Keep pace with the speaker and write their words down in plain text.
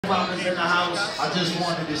hip-hopers in the house. I just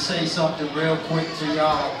wanted to say something real quick to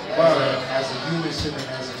y'all as a unison and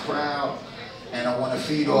as a crowd. And I want to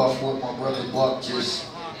feed off what my brother Buck just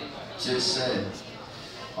said.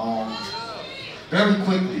 Very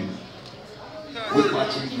quickly, with my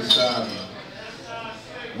chief beside me.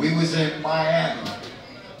 We was in Miami.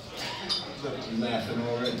 Look, you laughing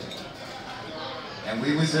already. And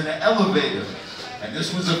we was in an elevator. And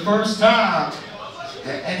this was the first time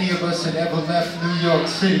that any of us had ever left New York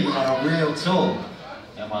City on a real tour.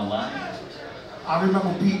 Am I lying? I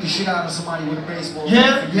remember beating the shit out of somebody with a baseball.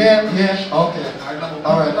 Yeah. Okay. I remember.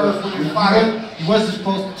 All right. You wasn't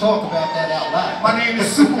supposed to talk about that out loud. My name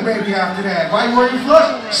is Super Baby after that. Why you wearing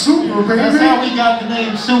flush? Super Baby. That's how we got the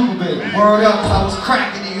name Super Baby. Word up, I was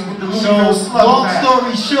cracking these with the Louis So, long back.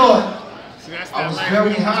 story short, I was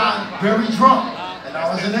very high, very drunk, and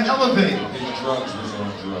I was in an elevator. His drugs was on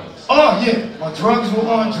drugs. Oh yeah, my drugs were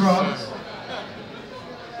on drugs,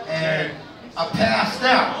 and I passed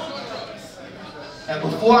out. And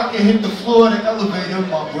before I could hit the floor of the elevator,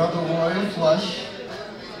 my brother Royal Flush,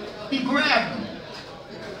 he grabbed me.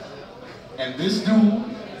 And this dude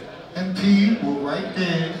and P were right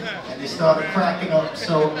there, and they started cracking up.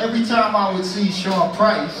 So every time I would see Sean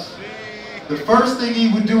Price, the first thing he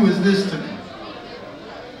would do is this to me.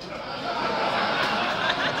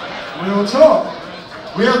 Real talk.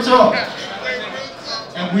 Real talk.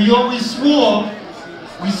 And we always swore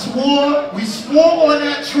on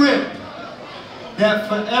that trip that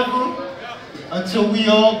forever, until we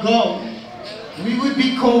all go, we would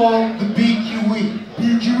be called the BQE.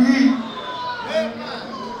 BQE.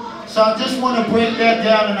 So I just want to break that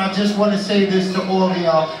down, and I just want to say this to all of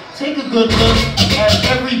y'all. Take a good look at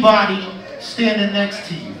everybody standing next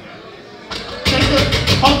to you.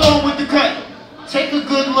 Hold on with the cut. Take a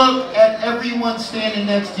good look at everyone standing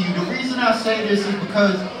next to you. The reason I say this is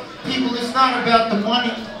because, people, it's not about the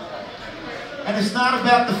money, and it's not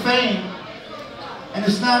about the fame, and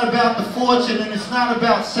it's not about the fortune, and it's not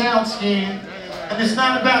about SoundScan, and it's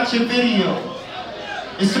not about your video.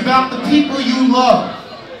 It's about the people you love.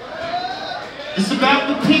 It's about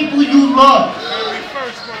the people you love.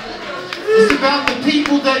 It's about the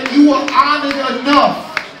people that you are honored enough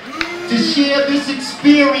to share this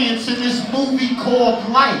experience in this movie called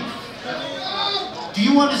life. Do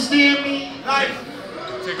you understand me?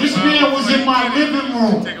 This man was in my living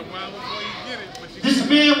room. This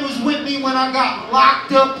man was with me when I got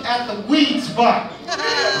locked up at the weed spot.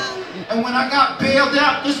 And when I got bailed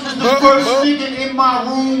out, this was the first nigga in my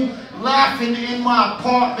room laughing in my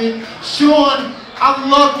apartment. Sean, I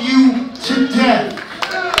love you to death.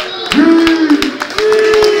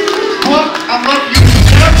 Buck, I love you